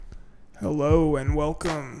Hello and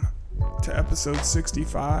welcome to episode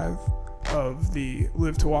 65 of the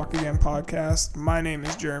Live to Walk Again podcast. My name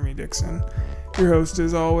is Jeremy Dixon, your host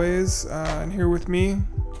as always, and here with me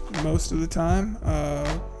most of the time,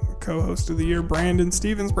 co-host of the year, Brandon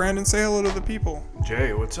Stevens. Brandon, say hello to the people.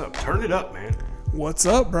 Jay, what's up? Turn it up, man. What's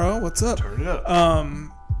up, bro? What's up? Turn it up.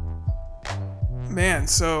 Man,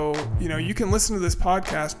 so, you can listen to this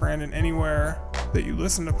podcast, Brandon, anywhere that you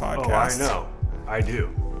listen to podcasts. Oh, I know. I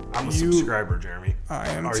do. I'm a subscriber, Jeremy. I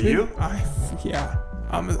am Are too. you? Yeah.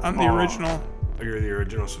 I'm the original. You're the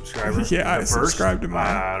original subscriber? Yeah, I subscribed to mine.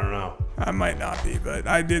 I don't know. I might not be, but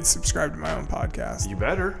I did subscribe to my own podcast. You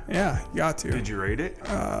better. Yeah, you got to. Did you rate it?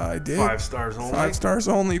 I did. 5 stars only? 5 stars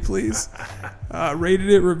only, please. Rated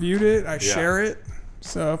it, reviewed it. I share it.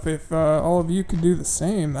 So if all of you could do the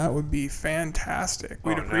same, that would be fantastic.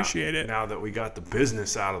 We'd appreciate it. Now that we got the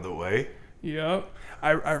business out of the way. Yep.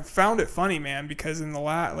 I found it funny, man, because in the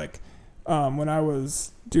when I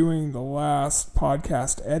was doing the last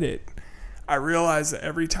podcast edit, I realized that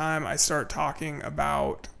every time I start talking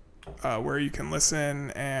about where you can listen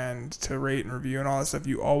and to rate and review and all that stuff,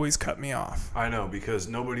 you always cut me off. I know, because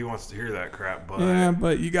nobody wants to hear that crap, but yeah,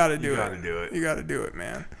 but you got to do it. You got to do it. You got to do it,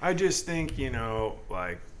 man. I just think,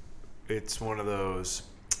 it's one of those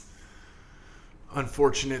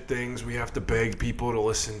unfortunate things we have to beg people to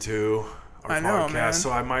listen to our podcast, man. So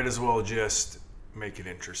I might as well just make it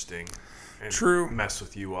interesting and True. Mess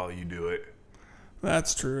with you while you do it.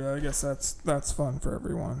 That's true. I guess that's fun for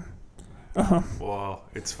everyone. Well,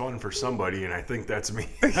 it's fun for somebody, and I think that's me.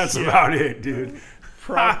 That's about it, dude.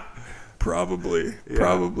 Probably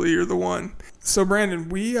you're the one. So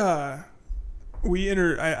Brandon, I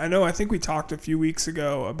think we talked a few weeks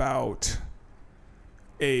ago about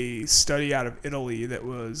a study out of Italy that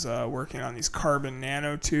was working on these carbon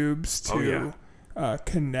nanotubes to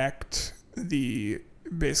connect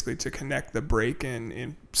the break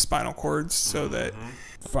in spinal cords, so that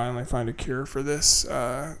finally find a cure for this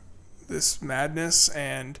madness.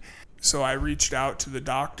 And so I reached out to the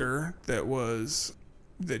doctor that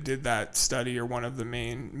did that study, or one of the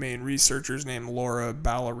main researchers, named Laura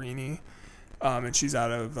Ballerini. And she's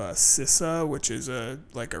out of CISA, which is a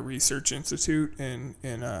research institute in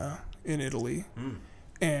Italy.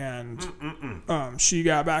 And she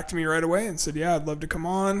got back to me right away and said, "Yeah, I'd love to come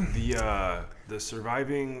on." The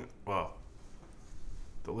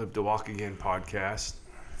Live to Walk Again podcast.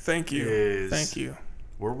 Thank you.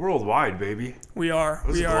 We're worldwide, baby. We are.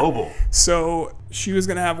 We are global. So she was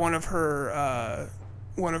gonna have one of her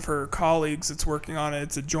colleagues that's working on it.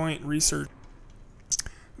 It's a joint research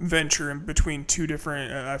venture in between two different,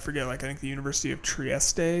 I think the University of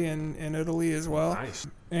Trieste in Italy as well. Nice.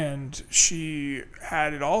 And she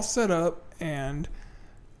had it all set up and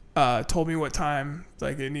told me what time,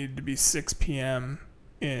 it needed to be 6 p.m.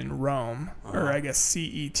 in Rome, or I guess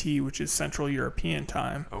CET, which is Central European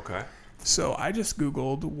time. Okay. So I just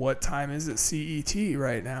Googled what time is it CET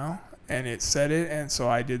right now, and it said it, and so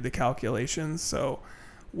I did the calculations. So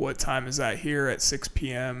what time is that here at 6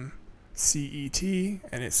 p.m. CET?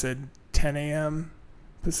 And it said 10 a.m.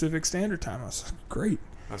 Pacific Standard Time. I was like, great.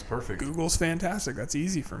 That's perfect. Google's fantastic. That's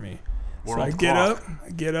easy for me. World so I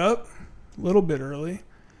get up a little bit early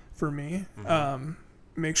for me.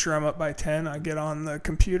 Make sure I'm up by 10. I get on the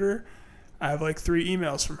computer. I have 3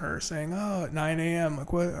 emails from her saying, at 9 a.m.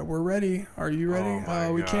 What? We're ready. Are you ready?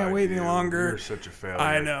 We can't wait any longer. You're such a failure.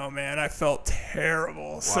 I know, man. I felt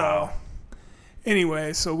terrible. Wow. So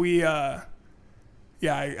anyway, so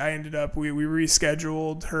I ended up, we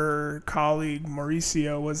rescheduled. Her colleague,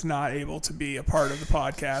 Mauricio, was not able to be a part of the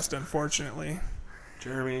podcast, unfortunately.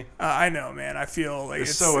 Jeremy. I know, man. I feel like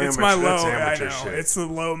it's my low. I know. Shit. It's the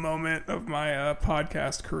low moment of my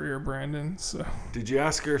podcast career, Brandon. So. Did you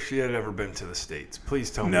ask her if she had ever been to the States? Please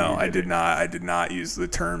tell me. No, I did not. I did not use the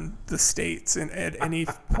term "the States" at any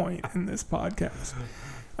point in this podcast.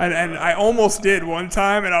 And I almost did one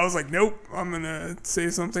time, and I was like, nope, I'm going to say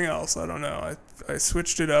something else. I don't know. I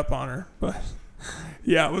switched it up on her. But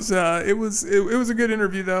yeah, it was a good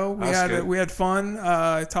interview, though. We had fun.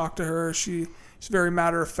 I talked to her. She's very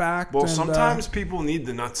matter of fact. Well, sometimes people need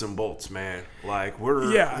the nuts and bolts, man.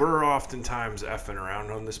 We're oftentimes effing around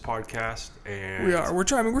on this podcast, and we are. We're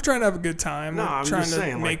trying to have a good time. No, I'm trying just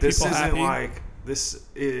saying, make this people isn't happy. This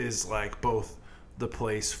is both the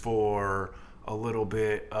place for a little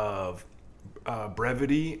bit of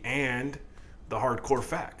brevity and the hardcore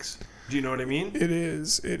facts. Do you know what I mean? It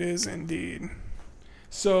is indeed.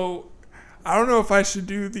 So I don't know if I should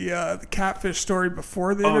do the catfish story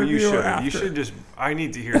before the interview. You should. Or after. You should just. I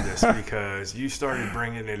need to hear this because you started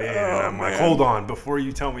bringing it in, and I'm like, hold on, before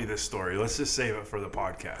you tell me this story, let's just save it for the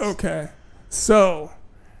podcast. Okay. So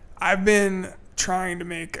I've been trying to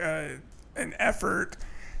make an effort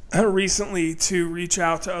recently to reach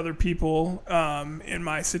out to other people in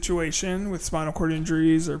my situation with spinal cord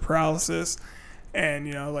injuries or paralysis, and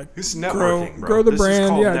like It's networking, bro. grow the This is brand.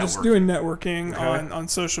 called Yeah, just networking. doing networking Okay. on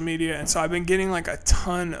social media. And so I've been getting like a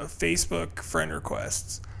ton of Facebook friend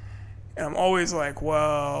requests, and I'm always like,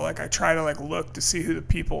 well, like I try to like look to see who the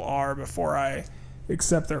people are before I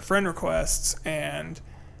accept their friend requests. And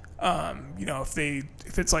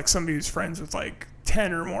if it's like somebody who's friends with like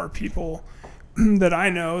 10 or more people that I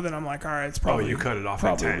know, then I'm like, all right, it's probably you cut it off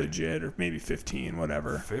at probably 10. legit, or maybe 15,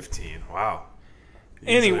 whatever. 15. Wow.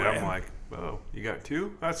 Usually Anyway. I'm like, oh, you got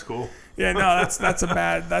 2? That's cool. Yeah, no, that's a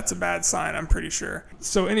bad sign, I'm pretty sure.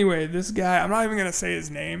 So anyway, this guy, I'm not even gonna say his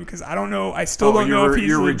name because I don't know. I still don't know if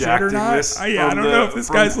he's legit or redacting not. this I don't from know if this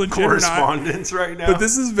from guy's legit or not. correspondence right now. But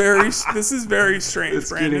this is very strange. it's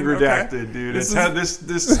Brandon, getting redacted, okay? dude. This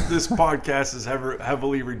This podcast is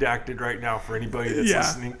heavily redacted right now for anybody that's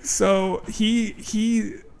listening. So he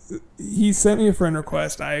sent me a friend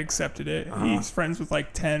request. I accepted it. He's friends with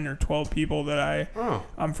like 10 or 12 people that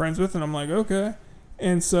I'm friends with, and I'm like, okay.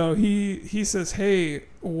 And so he says, hey,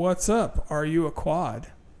 what's up? Are you a quad?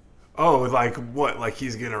 Oh, like what? Like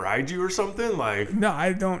he's gonna ride you or something? Like No,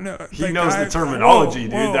 I don't know. he Like, knows the terminology,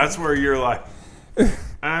 dude. whoa. That's where you're like,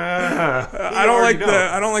 I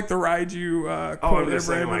don't like the ride you quote I'm there, just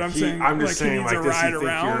saying, Brandon, but like, I'm I'm just saying saying, he needs like, a does he ride think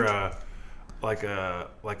around. you're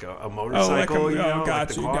like a motorcycle? got like you,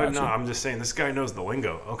 the quad? got No, you. I'm just saying this guy knows the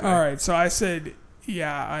lingo. Okay. All right, so I said,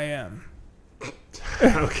 yeah, I am.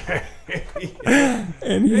 Okay.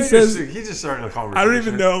 And he says, he just started a conversation. I don't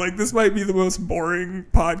even know, like this might be the most boring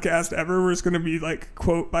podcast ever where it's going to be like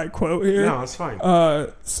quote by quote here. No, it's fine.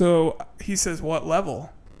 So he says, what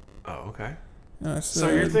level? Oh, okay. And I So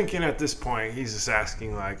you're said, thinking at this point he's just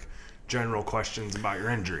asking like general questions about your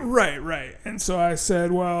injury. Right. And so I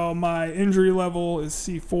said, well, my injury level is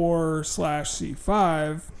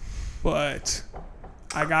C4/C5, but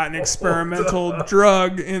I got an experimental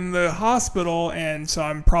drug in the hospital, and so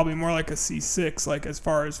I'm probably more like a C6, like as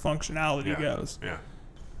far as functionality goes. Yeah.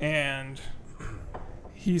 And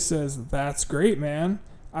he says, that's great, man.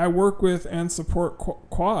 I work with and support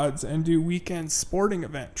quads and do weekend sporting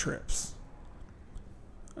event trips.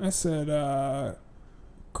 I said,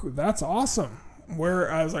 that's awesome.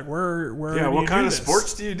 I was like, where Yeah, do what you kind do of this?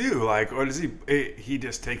 sports do you do? Like, or does he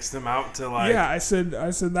just takes them out to like Yeah, I said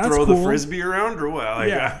that's throw cool. the frisbee around or what? Like,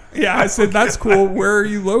 Yeah. I said that's cool. Where are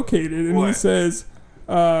you located? And he What? says,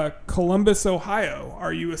 Columbus, Ohio.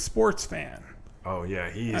 Are you a sports fan? Oh yeah,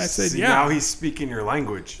 I said, now he's speaking your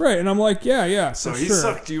language. Right, and I'm like, yeah. So for he sure.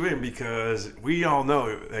 sucked you in because we all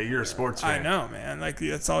know that you're a sports fan. I know, man. Like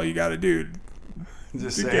that's all you got to do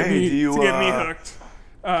Just to say, get hey, me do you to get me hooked.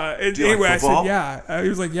 do you Anyway, like I said, football? yeah. He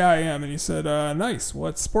was like, yeah, I am. And he said, nice.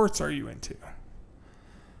 What sports are you into?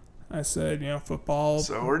 I said, football,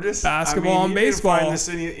 So we're just basketball, and you didn't baseball. Find this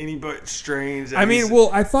any but strange. I mean, well,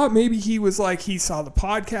 I thought maybe he was like, he saw the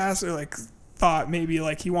podcast or like thought maybe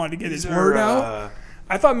like he wanted to get his word out.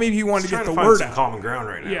 I thought maybe he wanted to get the find word some out. common ground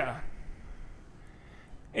right now. Yeah.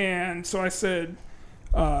 And so I said,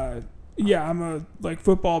 yeah, I'm a like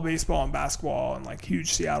football, baseball, and basketball and like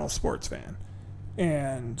huge Seattle sports fan.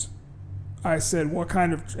 And I said, what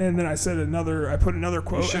kind of, and then I said I put another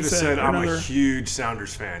quote. You should I have said, I'm a huge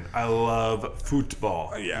Sounders fan. I love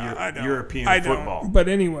football. Yeah, I don't. European I don't. football. But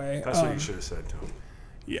anyway. That's what you should have said to him.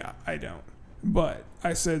 Yeah, I don't. But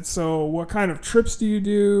I said, so what kind of trips do you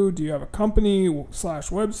do? Do you have a company /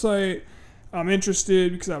 website? I'm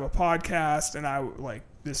interested because I have a podcast and I like,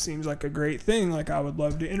 this seems like a great thing. Like I would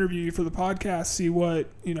love to interview you for the podcast, see what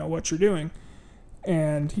you're doing.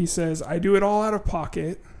 And he says, I do it all out of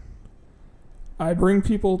pocket. I bring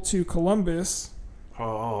people to Columbus.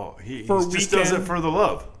 Oh, he For just does it weekend- for the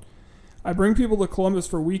love. I bring people to Columbus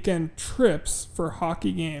for weekend trips for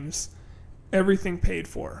hockey games. Everything paid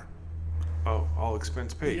for. Oh, all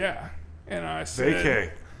expense paid. Yeah. And I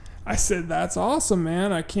said, Vacay. that's awesome,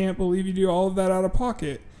 man. I can't believe you do all of that out of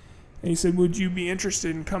pocket. And he said, would you be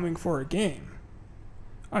interested in coming for a game?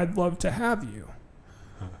 I'd love to have you.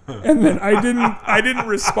 And then I didn't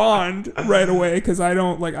respond right away because I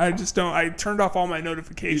turned off all my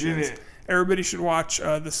notifications. Everybody should watch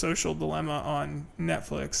The Social Dilemma on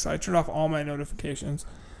Netflix. So I turned off all my notifications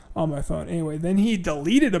on my phone. Anyway, then he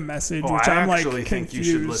deleted a message, which I'm like confused. I actually think you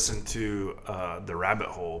should listen to the Rabbit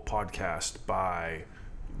Hole podcast by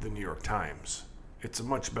the New York Times. It's a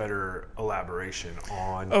much better elaboration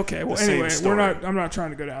on. Okay, well, the same anyway, story. I'm not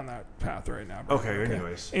trying to go down that path right now. Bro. Okay,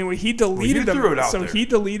 anyways. Anyway, he deleted threw it out so there. he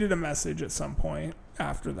deleted a message at some point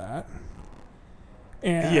after that.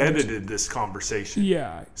 And he edited this conversation.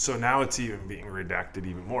 Yeah. So now it's even being redacted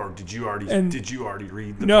even more. Did you already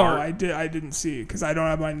read the No, part? I didn't see, because I don't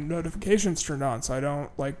have my notifications turned on, so I don't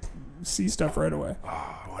like see stuff right away. Oh,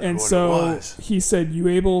 I wonder And what so it was. he said, "You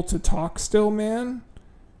able to talk still, man?"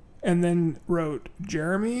 And then wrote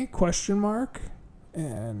Jeremy ?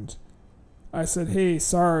 And I said, "Hey,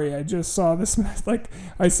 sorry, I just saw this." Like,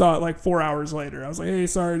 I saw it like 4 hours later. I was like, "Hey,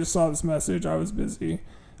 sorry, I just saw this message. I was busy.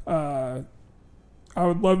 I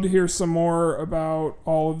would love to hear some more about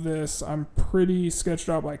all of this. I'm pretty sketched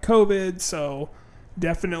out by COVID, so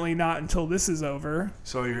definitely not until this is over."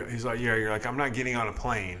 So he's like, yeah, you're like, I'm not getting on a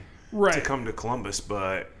plane Right. to come to Columbus,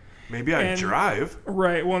 but maybe I'd drive.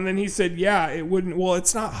 Right. Well, and then he said, yeah, it wouldn't. Well,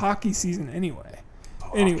 it's not hockey season anyway.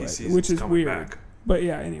 Hockey season's which is coming weird. back. But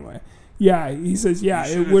yeah, anyway. Yeah, he says, yeah,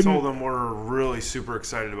 You it should have wouldn't. told them we're really super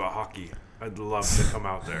excited about hockey. I'd love to come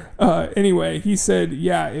out there. Anyway, he said,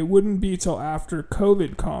 yeah, it wouldn't be till after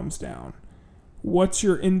COVID calms down. What's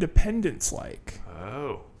your independence like?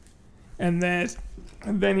 Oh. And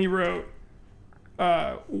then he wrote,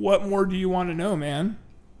 what more do you want to know, man?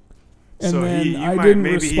 And So then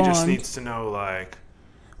maybe he just needs to know, like,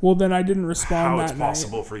 well, then I didn't respond how that it's night.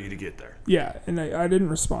 possible for you to get there. Yeah, and I didn't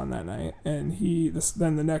respond that night. And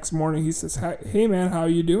then the next morning he says, "Hey man, how are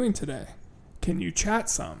you doing today? Can you chat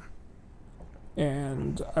some?"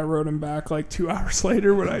 And I wrote him back like 2 hours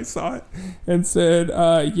later when I saw it and said,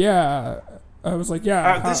 "Yeah." I was like,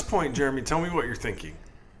 "Yeah." At this point, Jeremy, tell me what you're thinking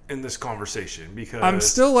in this conversation, because I'm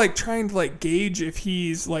still like trying to like gauge if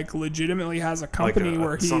he's like legitimately has a company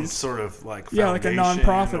where he's some sort of like like a foundation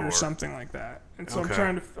nonprofit or something like that. And so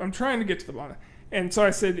Okay. I'm trying to get to the bottom. And so I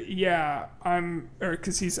said, yeah,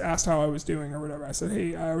 because he's asked how I was doing or whatever. I said,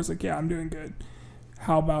 hey, I was like, yeah, I'm doing good.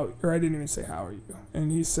 How about, or I didn't even say, how are you?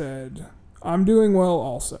 And he said, I'm doing well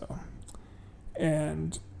also.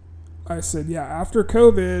 And I said, yeah, after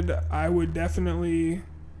COVID, I would definitely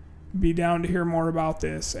be down to hear more about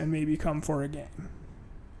this and maybe come for a game.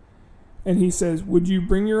 And he says, would you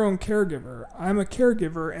bring your own caregiver? I'm a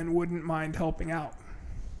caregiver and wouldn't mind helping out.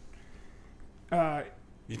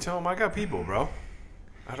 You tell him I got people, bro.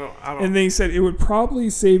 I don't. And then he said, it would probably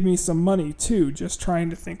save me some money too, just trying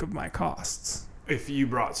to think of my costs. If you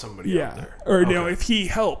brought somebody out there. Or Okay. no, if he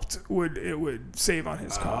helped, it would save on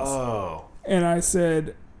his costs. Oh. And I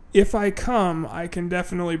said, if I come, I can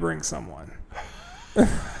definitely bring someone. You're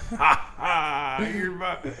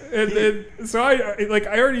And then, so I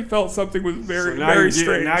already felt something was very, very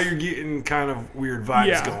strange. Now you're getting kind of weird vibes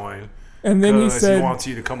Yeah. going. And then he said, he wants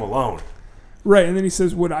you to come alone. right. And then he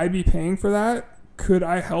says, would I be paying for that? Could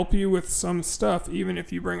I help you with some stuff, even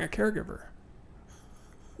if you bring a caregiver?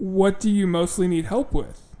 What do you mostly need help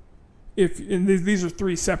with? And these are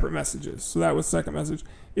 3 separate messages. So that was the second message.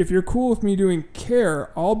 If you're cool with me doing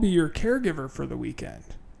care, I'll be your caregiver for the weekend.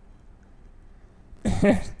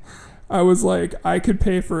 And I was like, I could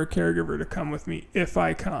pay for a caregiver to come with me if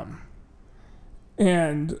I come.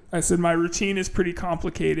 And I said, my routine is pretty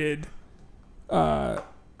complicated.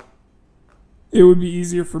 It would be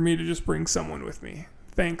easier for me to just bring someone with me.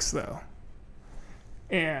 Thanks, though.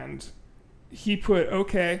 And he put,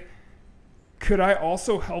 okay, could I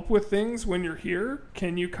also help with things when you're here?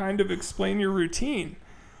 Can you kind of explain your routine?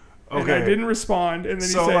 Okay. And I didn't respond. And then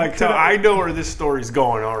So, he said, I know where this story's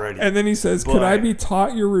going already. and then he says, could I But- be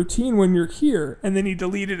taught your routine when you're here? And then he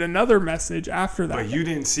deleted another message after that. But you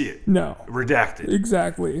didn't see it. No. Redacted.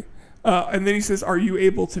 Exactly. And then he says, are you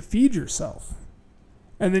able to feed yourself?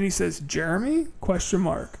 And then he says, Jeremy? ?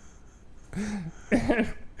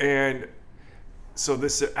 And so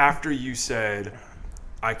this after you said,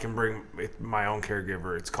 I can bring my own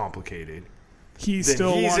caregiver, it's complicated. He's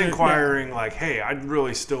inquiring like, hey, I'd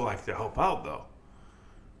really still like to help out though.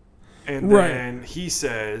 And Right. then he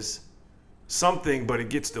says something, but it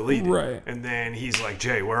gets deleted. Right. And then he's like,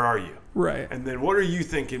 Jay, where are you? Right. And then what are you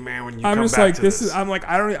thinking, man, when you I'm come just back like, to this this? is, I'm like,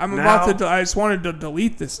 I'm Now- about to, I just wanted to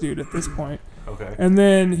delete this dude at this point. Okay. And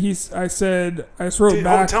then I just wrote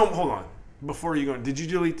back. Hold on. Before you go, did you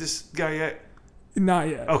delete this guy yet? Not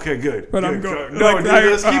yet. Okay, good. But good, I'm going. good. No, dude,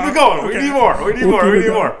 let's keep it going. We okay. need more. We need We'll more. keep We it need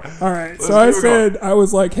going. more. All right. Let's So I keep it going. said, I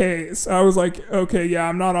was like, hey, okay, yeah,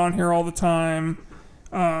 I'm not on here all the time.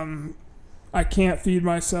 I can't feed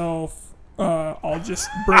myself. I'll just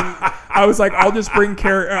bring. I was like, I'll just bring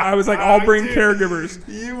care. I was like, I'll bring caregivers.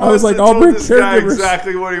 You I was must like, have I'll told bring this guy caregivers.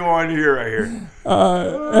 exactly what he wanted to hear right here.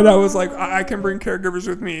 And I was like, I can bring caregivers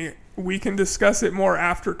with me. We can discuss it more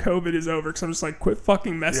after COVID is over. Because I'm just like, quit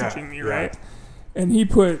fucking messaging me, right? And he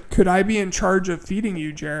put, could I be in charge of feeding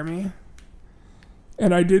you, Jeremy?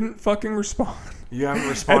 And I didn't fucking respond. You haven't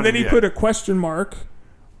responded And then he yet. put a question mark.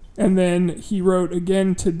 And then he wrote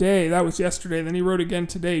again today. That was yesterday. Then he wrote again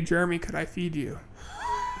today. Jeremy, could I feed you?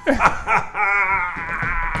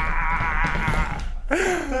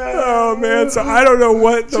 Oh man, so I don't know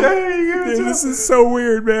what this is so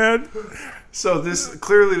weird, man. So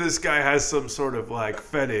this guy has some sort of like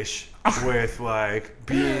fetish with like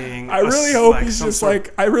being. I really hope he's just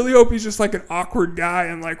like an awkward guy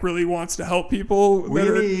and like really wants to help people. We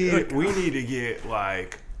need to get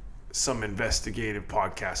like some investigative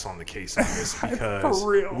podcasts on the case on this, because for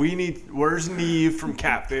real. We need. Where's Neve from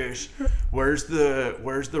Catfish? Where's the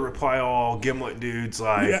Reply All Gimlet dudes?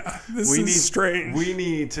 Like, yeah, this is strange. We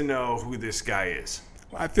need to know who this guy is.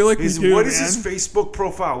 I feel like we do. What does his Facebook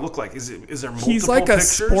profile look like? Is there multiple pictures? He's like a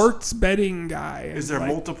sports betting guy. Is there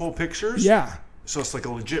multiple pictures? Yeah. So it's like a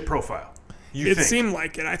legit profile. It seemed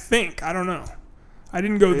like it. I think. I don't know. I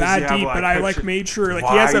didn't go that deep, but I like made sure like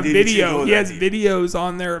he has a video. He has videos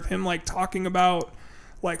on there of him like talking about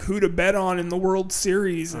like who to bet on in the World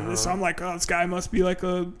Series, and this. I'm like, oh, this guy must be like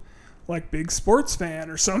a big sports fan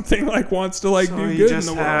or something. Like wants to like do good in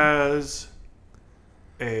the world. He just has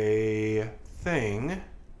a thing.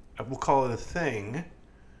 We'll call it a thing.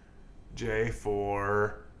 J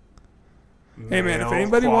for. Hey man, if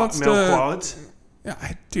anybody wants to. Quads.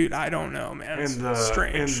 Yeah, dude, I don't know, man. It's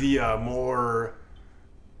strange. And the more.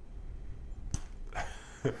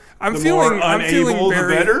 I'm feeling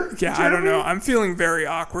very better, yeah, Jeremy? I don't know. I'm feeling very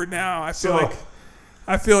awkward now. I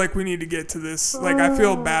feel like we need to get to this. Like I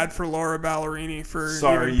feel bad for Laura Ballerini for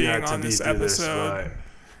even being on this episode.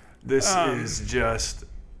 This is just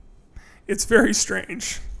it's very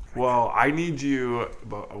strange. Well, I need you,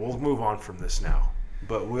 but we'll move on from this now.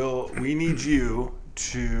 But we need you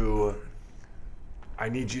to I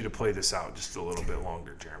need you to play this out just a little bit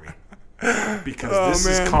longer, Jeremy. Because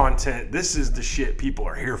this is content. This is the shit people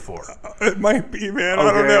are here for. It might be, man. Okay.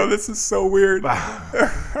 I don't know. This is so weird.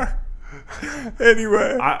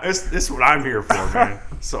 Anyway. This is what I'm here for, man.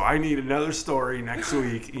 So I need another story next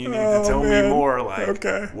week. You need to tell me more, like,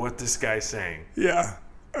 what this guy's saying. Yeah.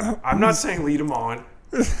 I'm not saying lead him on.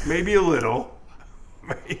 Maybe a little.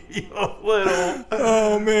 Maybe a little.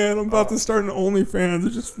 Oh, man. I'm about to start an OnlyFans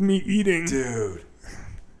of just me eating. Dude.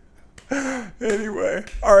 Anyway,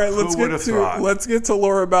 all right, let's get to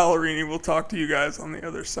Laura Ballerini. We'll talk to you guys on the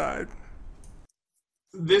other side.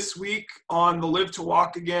 This week on the Live to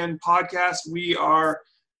Walk Again podcast, we are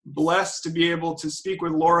blessed to be able to speak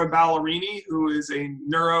with Laura Ballerini, who is a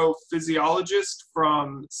neurophysiologist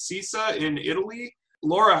from CISA in Italy.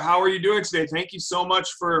 Laura, how are you doing today? Thank you so much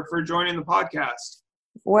for joining the podcast.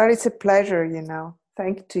 Well, it's a pleasure,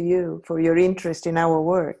 Thank you to you for your interest in our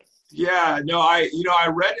work. Yeah, no, I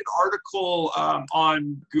read an article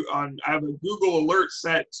on I have a Google alert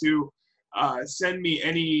set to send me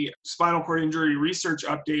any spinal cord injury research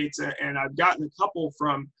updates, and I've gotten a couple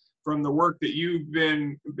from the work that you've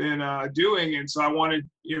been doing, and so I wanted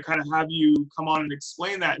kind of have you come on and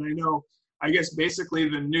explain that. And I guess basically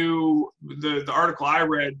the article I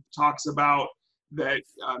read talks about that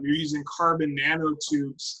you're using carbon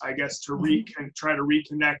nanotubes, I guess, to try to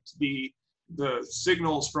reconnect the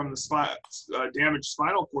signals from the damaged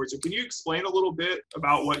spinal cord. So can you explain a little bit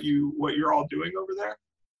about what you're all doing over there?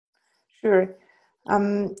 Sure.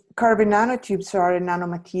 Carbon nanotubes are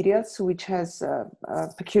nanomaterials which has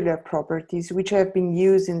peculiar properties which have been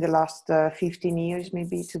used in the last 15 years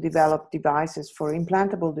maybe to develop devices for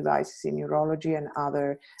implantable devices in neurology and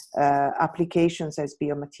other applications as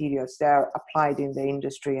biomaterials. They are applied in the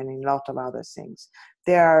industry and in a lot of other things.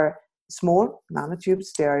 They are small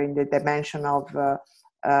nanotubes. They are in the dimension of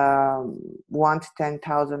 1 to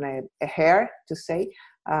 10,000 a hair,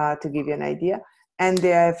 to give you an idea. And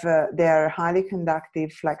they are highly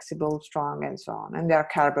conductive, flexible, strong, and so on. And they are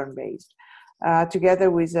carbon-based.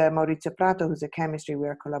 Together with Maurizio Prato, who's a chemist, we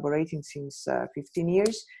are collaborating since 15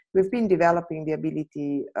 years. We've been developing the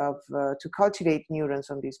ability to cultivate neurons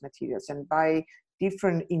on these materials. And by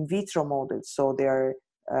different in vitro models, so they are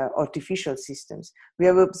artificial systems, we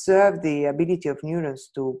have observed the ability of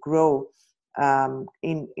neurons to grow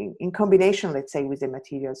in combination, let's say, with the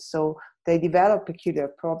materials. So they develop peculiar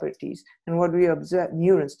properties, and what we observe,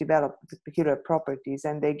 neurons develop peculiar properties,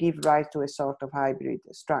 and they give rise to a sort of hybrid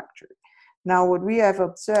structure. Now, what we have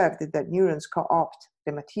observed is that neurons co-opt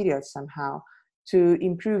the materials somehow to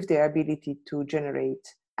improve their ability to generate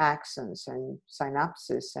axons and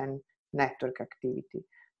synapses and network activity.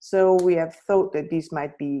 So we have thought that this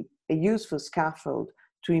might be a useful scaffold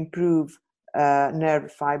to improve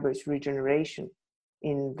nerve fibers regeneration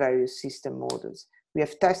in various system models. We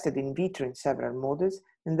have tested in vitro in several models,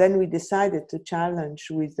 and then we decided to challenge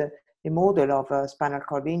with a model of a spinal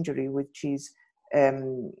cord injury, which is a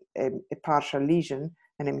partial lesion,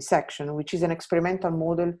 an hemisection, which is an experimental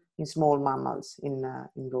model in small mammals, in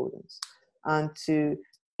rodents, and to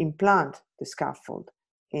implant the scaffold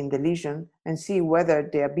in the lesion and see whether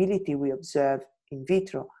the ability we observe in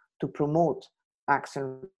vitro to promote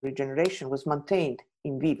axon regeneration was maintained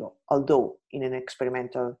in vivo, although in an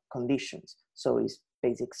experimental conditions. So it's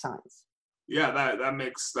basic science. Yeah, that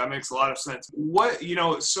makes a lot of sense. What,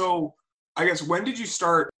 so I guess when did you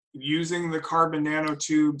start using the carbon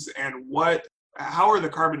nanotubes, and how are the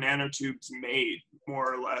carbon nanotubes made,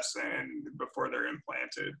 more or less, and before they're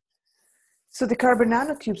implanted? So the carbon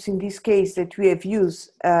nanotubes in this case that we have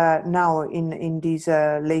used now in these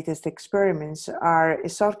latest experiments are a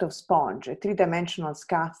sort of sponge, a three-dimensional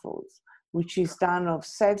scaffold, which is done of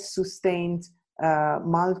self-sustained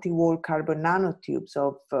multi-wall carbon nanotubes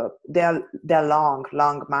of they're long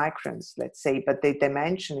microns, let's say, but the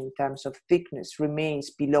dimension in terms of thickness remains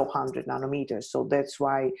below 100 nanometers. So that's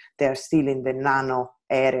why they're still in the nano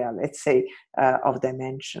area, let's say, of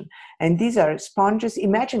dimension. And these are sponges.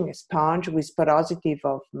 Imagine a sponge with porosity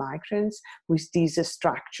of microns, with these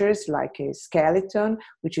structures like a skeleton,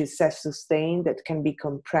 which is self-sustained, that can be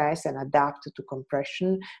compressed and adapted to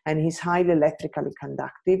compression, and is highly electrically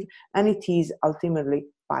conductive, and it is ultimately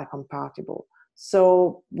biocompatible.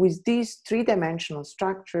 So with this three-dimensional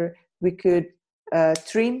structure, we could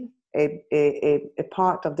trim a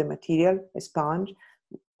part of the material, a sponge,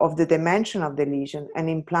 of the dimension of the lesion, and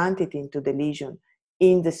implant it into the lesion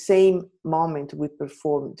in the same moment we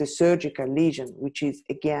perform the surgical lesion, which is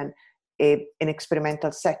again an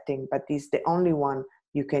experimental setting, but is the only one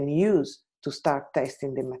you can use to start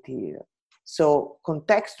testing the material. So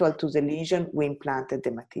contextual to the lesion, we implanted the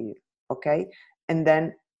material, okay? And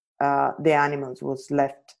then the animals was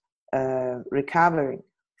left recovering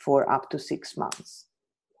for up to 6 months.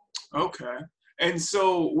 Okay. And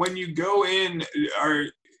so when you go in,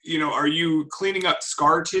 are you cleaning up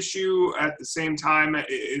scar tissue at the same time?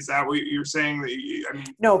 Is that what you're saying?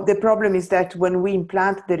 No, the problem is that when we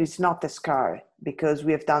implant, there is not a scar because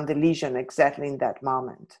we have done the lesion exactly in that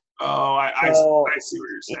moment. Oh, I see what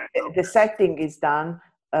you're saying. Okay. The setting is done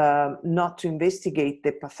not to investigate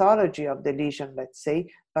the pathology of the lesion, let's say,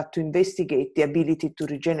 but to investigate the ability to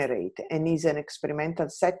regenerate, and is an experimental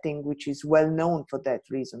setting which is well known for that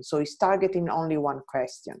reason. So it's targeting only one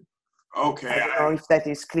question. Okay. I don't know if that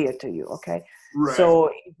is clear to you, okay? Right. So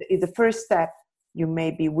the first step you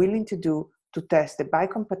may be willing to do to test the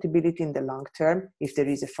biocompatibility in the long term, if there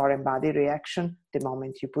is a foreign body reaction the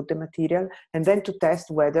moment you put the material, and then to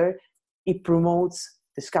test whether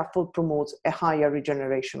the scaffold promotes a higher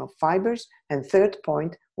regeneration of fibers, and third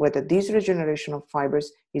point, whether this regeneration of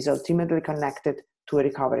fibers is ultimately connected to a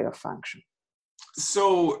recovery of function.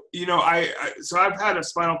 So, I've had a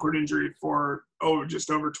spinal cord injury for just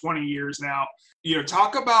over 20 years now.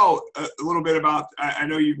 Talk about a little bit about, I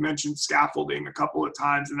know you've mentioned scaffolding a couple of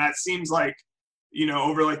times, and that seems like,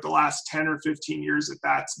 over like the last 10 or 15 years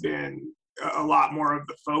that's been a lot more of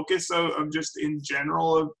the focus of just in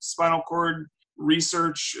general of spinal cord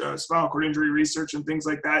research, spinal cord injury research and things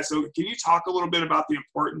like that. So can you talk a little bit about the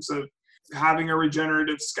importance of having a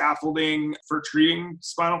regenerative scaffolding for treating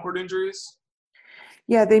spinal cord injuries?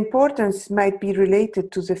 Yeah, the importance might be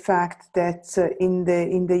related to the fact that in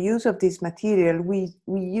the use of this material, we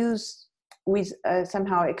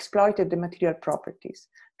somehow exploited the material properties.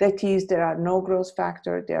 That is, there are no growth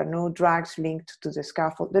factor, there are no drugs linked to the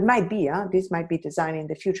scaffold. There might be, this might be designed in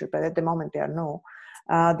the future, but at the moment there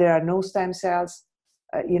are no stem cells.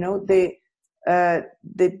 The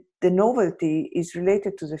novelty is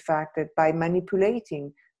related to the fact that by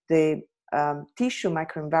manipulating the tissue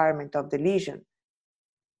microenvironment of the lesion,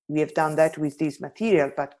 we have done that with this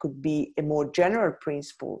material, but could be a more general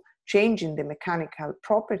principle, changing the mechanical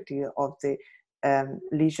property of the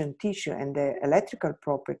lesion tissue and the electrical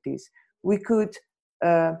properties. We could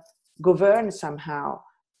govern somehow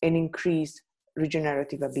an increased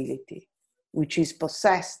regenerative ability, which is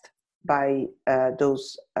possessed by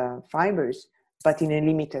those fibers, but in a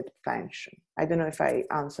limited fashion. I don't know if I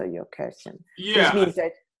answer your question. Yeah. This means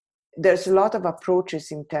that there's a lot of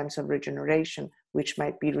approaches in terms of regeneration, which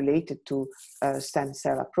might be related to stem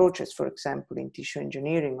cell approaches, for example, in tissue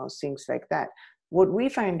engineering or things like that. What we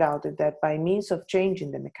find out is that by means of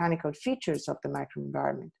changing the mechanical features of the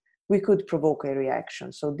microenvironment, we could provoke a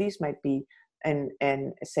reaction. So this might be a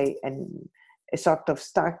sort of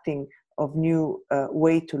starting of new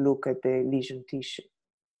way to look at the lesion tissue.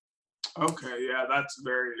 Okay, yeah, that's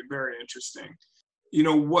very, very interesting.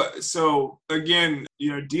 So again,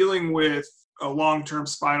 dealing with a long-term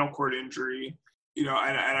spinal cord injury, and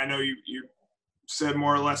I know you said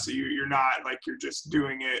more or less that you're not like, you're just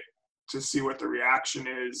doing it to see what the reaction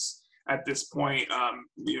is. at this point,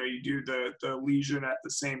 you do the lesion at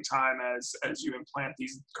the same time as you implant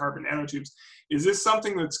these carbon nanotubes. Is this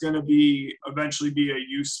something that's going to eventually be a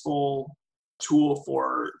useful tool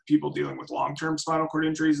for people dealing with long-term spinal cord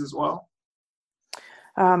injuries as well?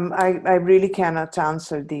 I really cannot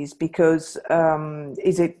answer this because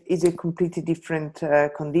it's a completely different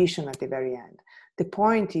condition at the very end. The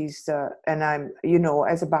point is, and I'm,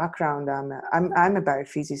 as a background, I'm a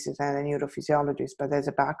biophysicist and a neurophysiologist, but as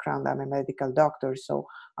a background, I'm a medical doctor. So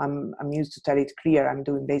I'm used to tell it clear. I'm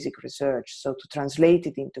doing basic research. So to translate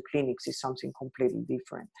it into clinics is something completely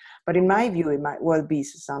different. But in my view, it might well be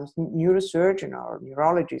some neurosurgeon or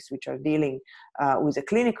neurologist which are dealing with the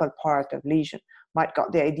clinical part of lesion might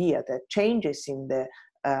got the idea that changes in the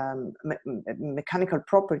mechanical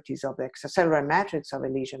properties of the extracellular matrix of a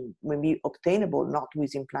lesion will be obtainable not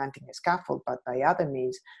with implanting a scaffold but by other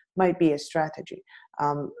means might be a strategy.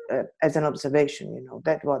 As an observation,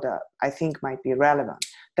 that's what I think might be relevant.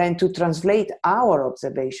 Then to translate our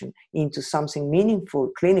observation into something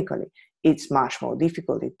meaningful clinically, it's much more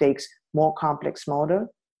difficult. It takes more complex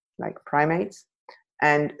model like primates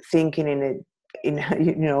and thinking in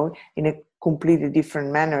a completely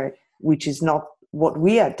different manner, which is not what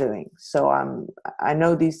we are doing. So I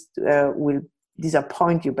know this will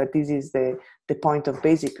disappoint you, but this is the point of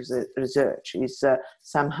basic research, is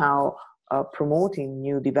somehow promoting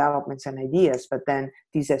new developments and ideas, but then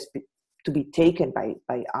this has to be taken by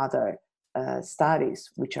other studies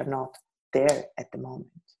which are not there at the moment.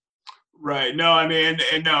 Right. No, I mean,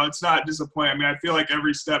 and no, it's not disappointing. I mean, I feel like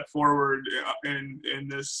every step forward in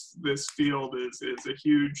this field is a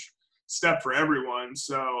huge step for everyone.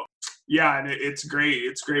 So yeah, and it's great.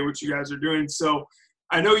 It's great what you guys are doing. So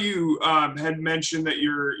I know you had mentioned that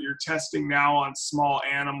you're testing now on small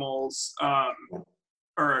animals,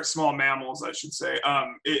 or small mammals, I should say.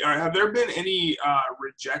 Have there been any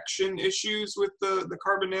rejection issues with the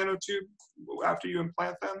carbon nanotube after you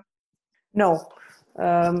implant them? No.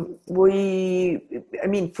 For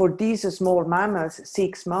these small mammals,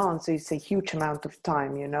 6 months is a huge amount of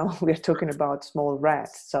time, we're talking about small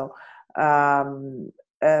rats. So,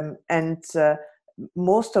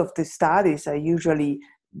 most of the studies are usually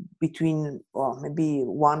between, maybe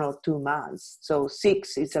 1 or 2 months. So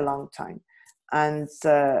 6 is a long time. And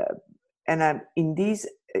in these,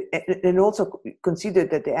 and also consider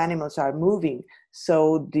that the animals are moving.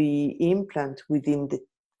 So the implant within the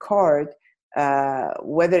cord,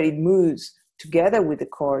 whether it moves together with the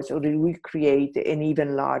cords or it will create an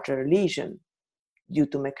even larger lesion due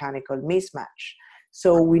to mechanical mismatch.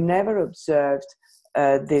 So we never observed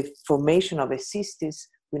the formation of a cystis,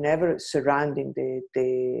 we never surrounding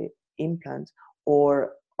the implant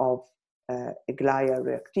or of a glial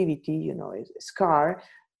reactivity, a scar,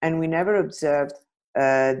 and we never observed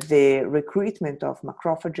the recruitment of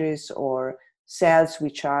macrophages or cells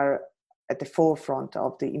which are at the forefront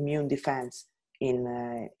of the immune defense in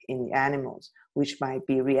animals, which might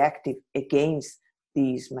be reactive against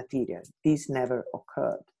these materials. This never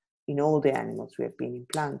occurred in all the animals we have been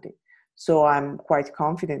implanting. So I'm quite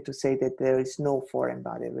confident to say that there is no foreign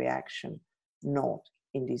body reaction, not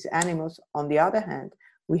in these animals. On the other hand,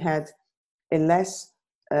 we had a less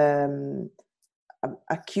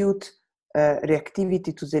acute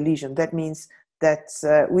reactivity to the lesion. That means that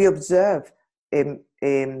we observe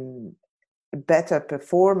better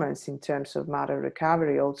performance in terms of matter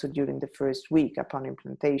recovery also during the first week upon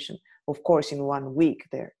implantation. Of course, in 1 week,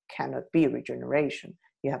 there cannot be regeneration.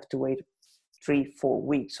 You have to wait 3-4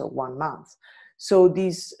 weeks or 1 month. So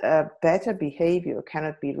this better behavior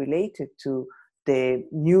cannot be related to the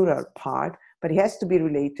neural part, but it has to be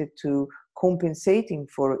related to compensating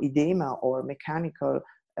for edema or mechanical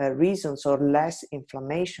reasons or less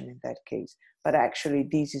inflammation in that case. But actually,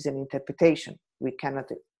 this is an interpretation. We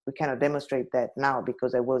cannot demonstrate that now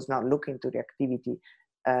because I was not looking to the activity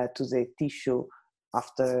to the tissue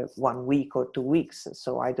after 1 week or 2 weeks.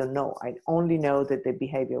 So I don't know. I only know that the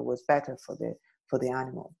behavior was better for the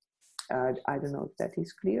animal. I don't know if that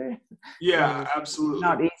is clear. Yeah, absolutely.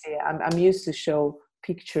 Not easy. I'm used to show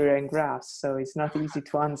picture and graphs, so it's not easy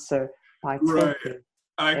to answer by right. talking.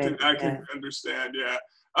 I can understand. Yeah.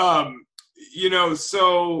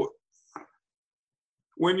 So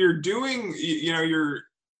when you're doing,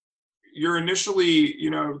 you're initially,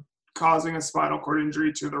 causing a spinal cord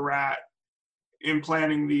injury to the rat,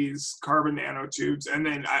 implanting these carbon nanotubes, and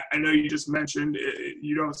then I know you just mentioned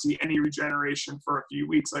you don't see any regeneration for a few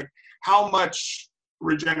weeks. Like, how much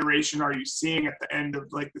regeneration are you seeing at the end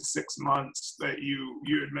of like the 6 months that you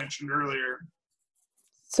had mentioned earlier?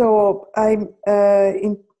 So I'm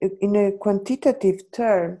in a quantitative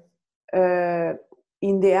term,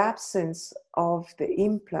 in the absence of the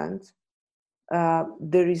implant,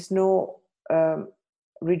 there is no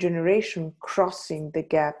regeneration crossing the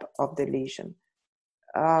gap of the lesion.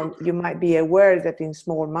 You might be aware that in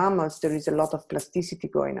small mammals there is a lot of plasticity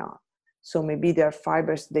going on. So maybe there are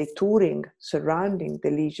fibers detouring surrounding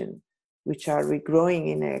the lesion, which are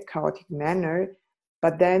regrowing in a chaotic manner,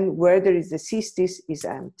 but then where there is the cystis is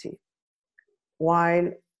empty.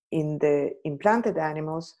 While in the implanted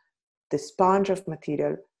animals, the sponge of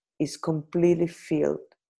material is completely filled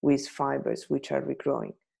with fibers which are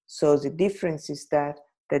regrowing. So the difference is that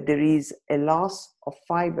there is a loss of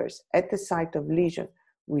fibers at the site of lesion,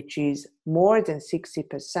 which is more than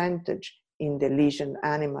 60% in the lesion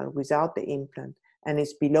animal without the implant, and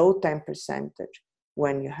is below 10%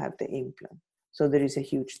 when you have the implant. So there is a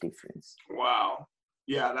huge difference. Wow.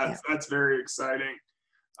 Yeah, that's very exciting.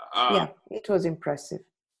 Yeah, it was impressive.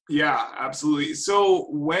 Yeah, absolutely. So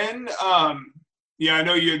when, I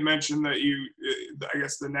know you had mentioned that I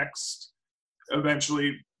guess the next,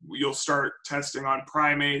 eventually you'll start testing on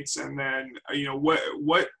primates, and then,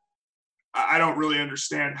 what, I don't really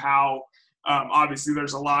understand how, obviously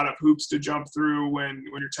there's a lot of hoops to jump through when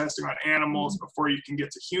you're testing on animals before you can get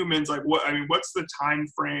to humans. Like what's the time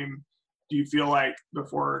frame do you feel like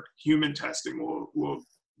before human testing will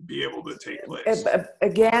be able to take place?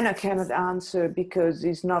 Again, I cannot answer because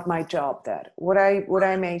it's not my job. That what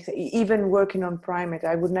I may say, even working on primate,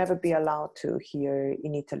 I would never be allowed to here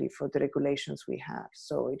in Italy for the regulations we have.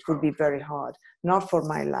 So it would be very hard. Not for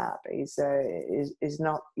my lab. Is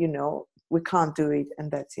not, we can't do it, and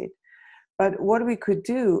that's it. But what we could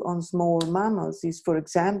do on small mammals is, for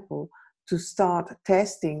example, to start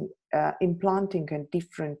testing implanting a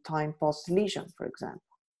different time post lesion, for example,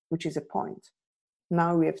 which is a point.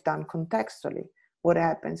 Now we have done contextually what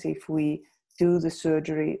happens if we do the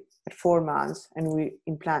surgery at 4 months and we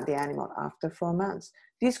implant the animal after 4 months.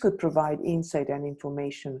 This could provide insight and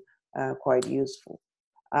information quite useful.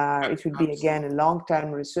 It would be, again, a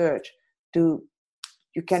long-term research. You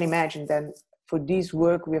can imagine then for this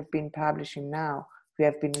work we have been publishing now, we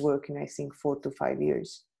have been working, I think, 4 to 5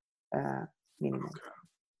 years minimum. Okay.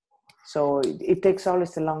 So it takes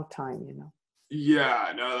always a long time,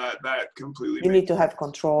 Yeah, no, that completely. You need to have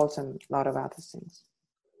controls and a lot of other things.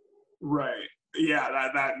 Right. Yeah,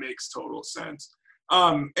 that makes total sense.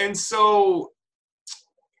 And so,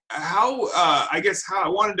 how I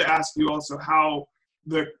wanted to ask you also how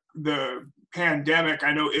the pandemic.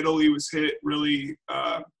 I know Italy was hit really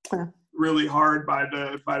really hard by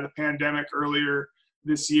the pandemic earlier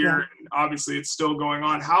this year, and obviously it's still going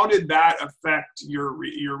on. How did that affect your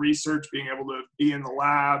research, being able to be in the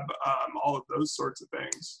lab, all of those sorts of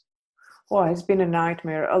things? Well, it's been a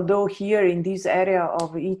nightmare. Although here in this area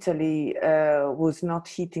of Italy was not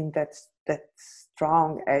hitting that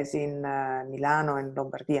strong as in Milano and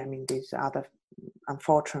Lombardia. I mean, this other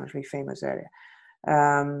unfortunately famous area.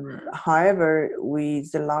 However,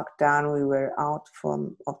 with the lockdown, we were out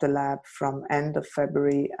of the lab from end of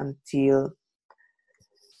February until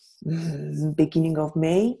beginning of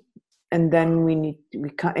May, and then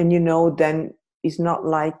then it's not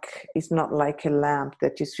like a lamp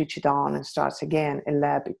that you switch it on and starts again. A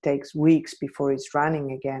lab, it takes weeks before it's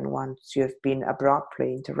running again once you have been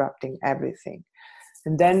abruptly interrupting everything.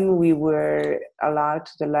 And then we were allowed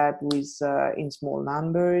to the lab with in small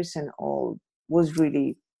numbers, and all was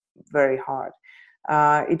really very hard.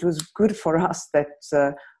 It was good for us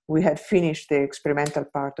that we had finished the experimental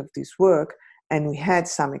part of this work, and we had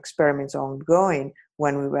some experiments ongoing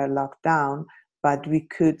when we were locked down, but we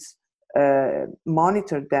could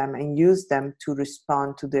monitor them and use them to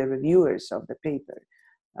respond to the reviewers of the paper.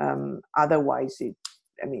 Otherwise,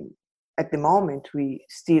 at the moment, we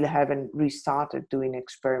still haven't restarted doing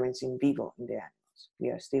experiments in vivo in the animals. We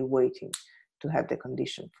are still waiting to have the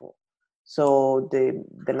condition for. So the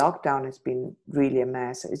lockdown has been really a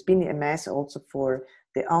mess. It's been a mess also for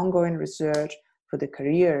the ongoing research, for the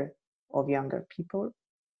career of younger people,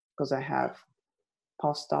 because I have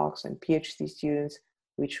postdocs and PhD students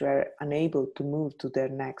which were unable to move to their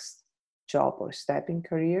next job or step in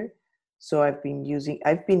career. So I've been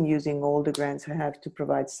using all the grants I have to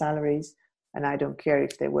provide salaries, and I don't care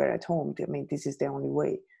if they were at home. I mean, this is the only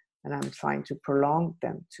way, and I'm trying to prolong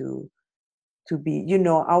them to be,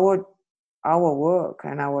 our work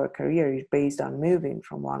and our career is based on moving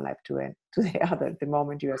from one lab to the other. The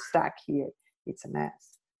moment you are stuck here, it's a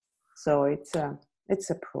mess. So it's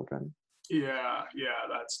a problem. Yeah,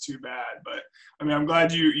 that's too bad. But I mean, I'm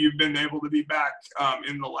glad you've been able to be back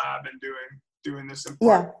in the lab and doing this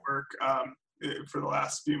important work for the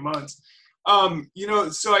last few months.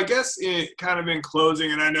 So I guess in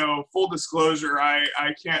closing, and I know full disclosure, I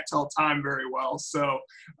can't tell time very well, so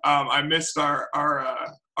I missed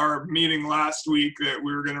our meeting last week that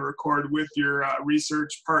we were going to record with your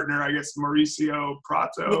research partner, I guess Mauricio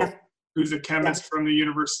Prato, Yeah. who's a chemist from the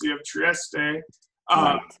University of Trieste.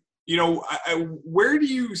 Right. Where do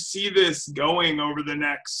you see this going over the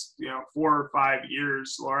next 4 or 5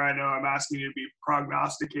 years, Laura? I know I'm asking you to be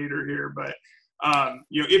prognosticator here, but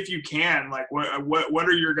if you can, like, what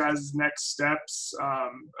are your guys' next steps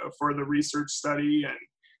for the research study,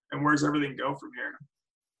 and where's everything go from here?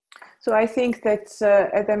 So I think that,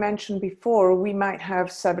 as I mentioned before, we might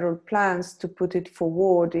have several plans to put it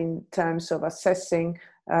forward in terms of assessing,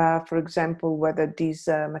 for example, whether this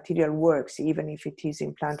material works, even if it is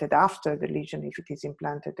implanted after the lesion, if it is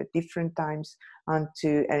implanted at different times, and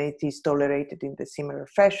it is tolerated in the similar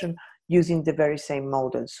fashion, using the very same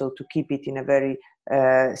model, so to keep it in a very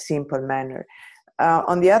simple manner.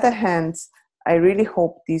 On the other hand, I really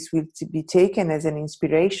hope this will be taken as an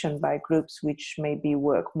inspiration by groups which maybe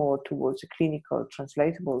work more towards clinical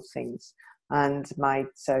translatable things and might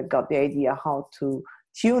got the idea how to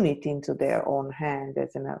tune it into their own hand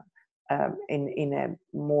as in a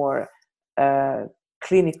more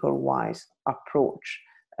clinical wise approach,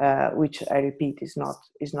 which I repeat is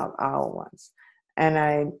not our ones. And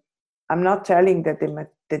I'm not telling that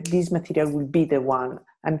that this material will be the one.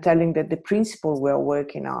 I'm telling that the principle we're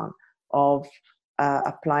working on of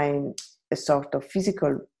applying a sort of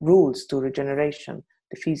physical rules to regeneration,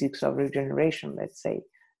 the physics of regeneration, let's say,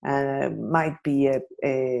 might be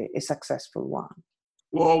a successful one.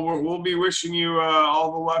 Well, we'll be wishing you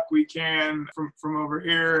all the luck we can from over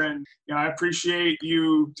here, and I appreciate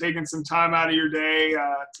you taking some time out of your day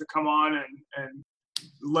to come on and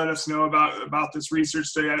let us know about this research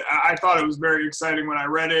study. I thought it was very exciting when I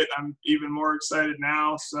read it. I'm even more excited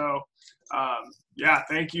now. So,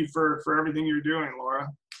 thank you for everything you're doing, Laura.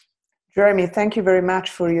 Jeremy, thank you very much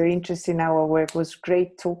for your interest in our work. It was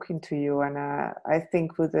great talking to you, and I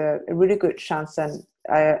think with a really good chance, and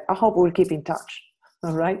I hope we'll keep in touch.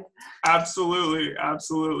 All right? Absolutely.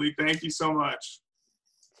 Thank you so much.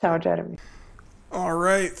 Ciao, Jeremy. All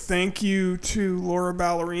right. Thank you to Laura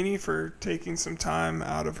Ballerini for taking some time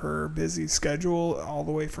out of her busy schedule all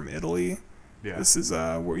the way from Italy. Yeah. This is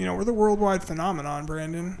we're the worldwide phenomenon,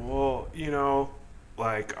 Brandon. Well,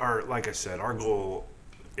 like I said, our goal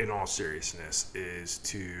in all seriousness is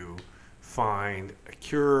to find a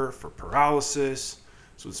cure for paralysis.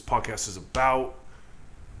 So this podcast is about,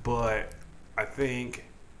 but I think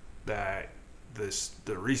that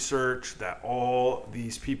the research that all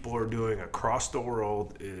these people are doing across the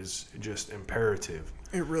world is just imperative.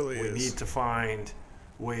 It really is. We need to find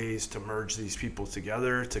ways to merge these people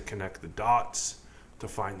together, to connect the dots, to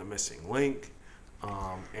find the missing link,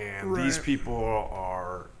 and these people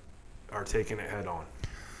are taking it head on.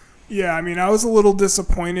 Yeah, I mean, I was a little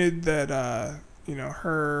disappointed that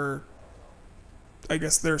I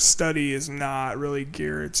guess their study is not really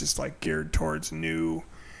geared. It's just like geared towards new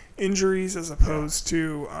injuries as opposed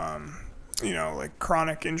to like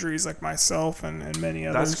chronic injuries like myself and many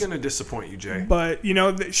others. That's going to disappoint you, Jay. But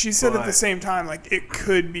she said at the same time, like, it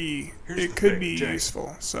could be Jay,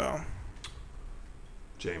 useful. So,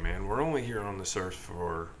 Jay, man, we're only here on this earth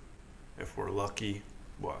for, if we're lucky,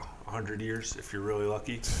 100 years if you're really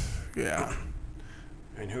lucky. Yeah.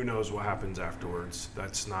 And who knows what happens afterwards.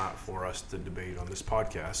 That's not for us to debate on this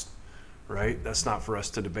podcast, right? That's not for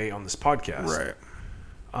us to debate on this podcast. Right.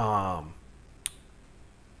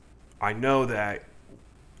 I know that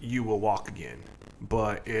you will walk again,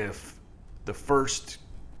 but if the first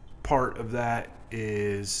part of that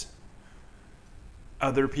is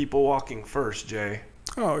other people walking first, Jay.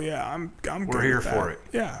 Oh yeah, I'm we're here for it.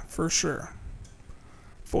 Yeah, for sure.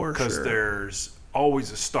 Because there's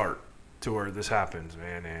always a start to where this happens,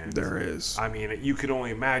 man. And there is. I mean, you could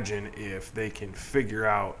only imagine if they can figure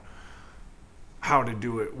out how to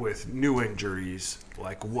do it with new injuries,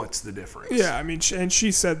 like what's the difference? Yeah, I mean,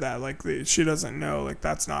 she said that, like, she doesn't know, like,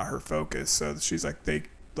 that's not her focus. So she's like,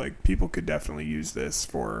 people could definitely use this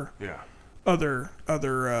for other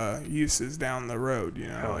uses down the road,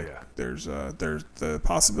 Hell like, yeah. There's the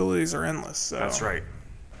possibilities are endless. So. That's right.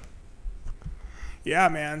 Yeah,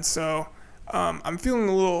 man. So I'm feeling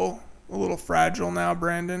a little fragile now,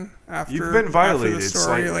 Brandon. After you've been violated, after the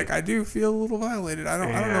story, like, I do feel a little violated. I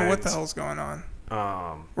don't know what the hell's going on.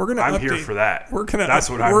 We're gonna. I'm here for that. We're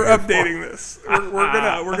updating this. We're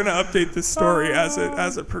gonna update this story as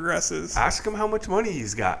it progresses. Ask him how much money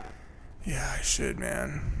he's got. Yeah, I should,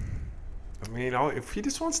 man. I mean, if he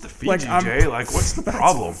just wants to feed you, Jay, like, what's the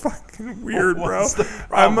problem? Fucking weird, bro. What's the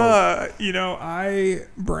problem?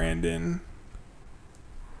 Brandon,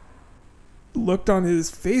 looked on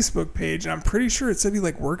his Facebook page, and I'm pretty sure it said he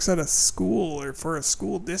like works at a school or for a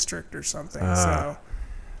school district or something. So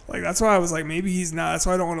like that's why I was like, maybe he's not. That's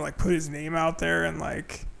why I don't want to like put his name out there and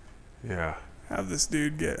like have this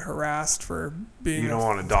dude get harassed for being you don't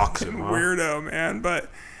want to dox him, weirdo, man. But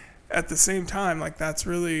at the same time, like that's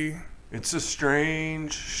really, it's a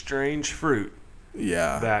strange fruit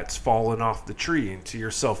that's fallen off the tree into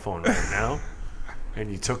your cell phone right now. And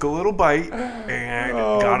you took a little bite and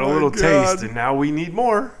got a little taste, and now we need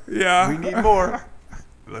more. Yeah. We need more.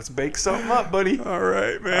 Let's bake something up, buddy. All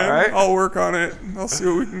right, man. All right. I'll work on it. I'll see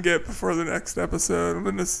what we can get before the next episode. I'm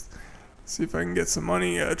going to see if I can get some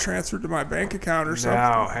money transferred to my bank account or something.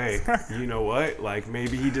 Now, hey, you know what? Like,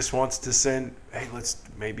 maybe he just wants to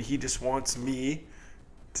maybe he just wants me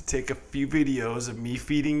to take a few videos of me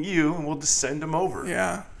feeding you, and we'll just send them over.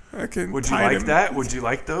 Yeah. Would you like that? Would you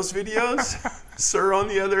like those videos, sir, on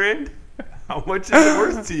the other end? How much is it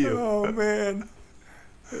worth to you? Oh, man.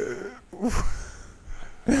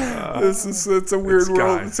 It's a weird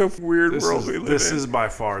world. It's a weird world we live in. This is by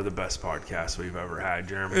far the best podcast we've ever had,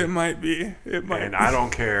 Jeremy. It might be. And I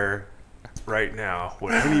don't care right now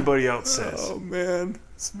what anybody else says. Oh, man.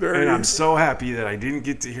 And I'm so happy that I didn't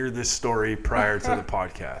get to hear this story prior to the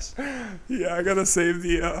podcast. Yeah, I gotta save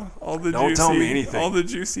the all the don't tell me anything. All the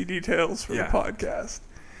juicy details for the podcast.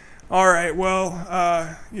 All right,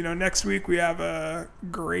 well, next week we have a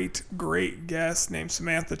great guest named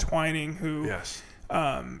Samantha Twining, who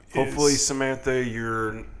hopefully Samantha,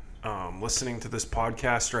 you're listening to this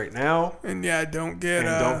podcast right now, and don't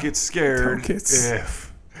get scared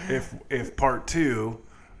if part 2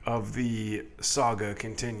 of the saga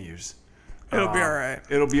continues. It'll be all right.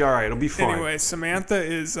 It'll be all right. It'll be fun. Anyway, Samantha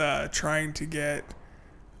is trying to get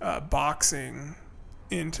boxing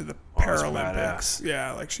into the Paralympics.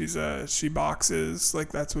 Yeah, like she boxes, like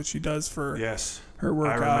that's what she does for her workouts.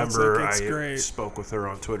 I remember like, it's I great. spoke with her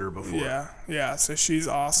on Twitter before. Yeah. So she's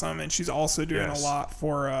awesome, and she's also doing a lot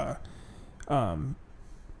for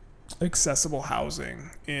accessible housing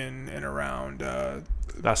in and around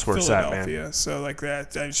that's where Philadelphia. It's at, man. So like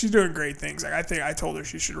that, she's doing great things. Like I think I told her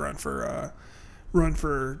she should run for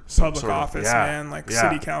public office, man, like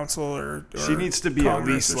city council or she needs to be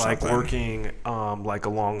Congress at least like working like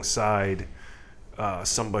alongside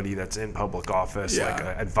somebody that's in public office, like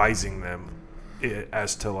advising them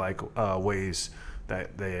as to like ways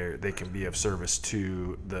that they can be of service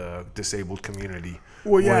to the disabled community.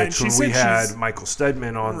 Well, yeah, which when we had Michael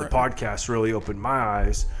Stedman on the podcast really opened my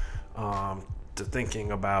eyes to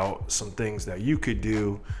thinking about some things that you could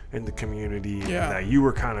do in the community that you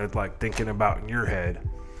were kind of like thinking about in your head.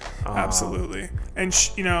 Absolutely. And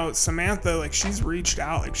Samantha, like she's reached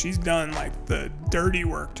out, like she's done like the dirty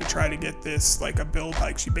work to try to get this like a bill.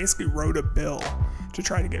 Like she basically wrote a bill to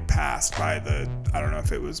try to get passed by I don't know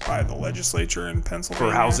if it was by the legislature in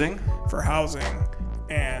Pennsylvania for housing.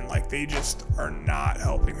 And like they just are not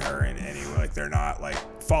helping her in any way. Like they're not like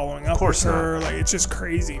following up with her. Like it's just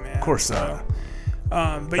crazy, man. Of course not.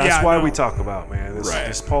 But that's why we talk about, man.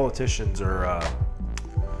 These politicians are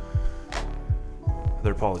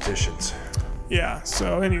they're politicians. Yeah.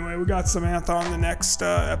 So anyway, we got Samantha on the next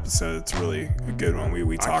episode. It's really a good one.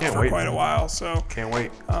 We talked for quite a while. So can't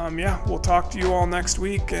wait. We'll talk to you all next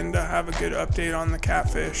week and have a good update on the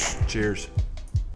catfish. Cheers.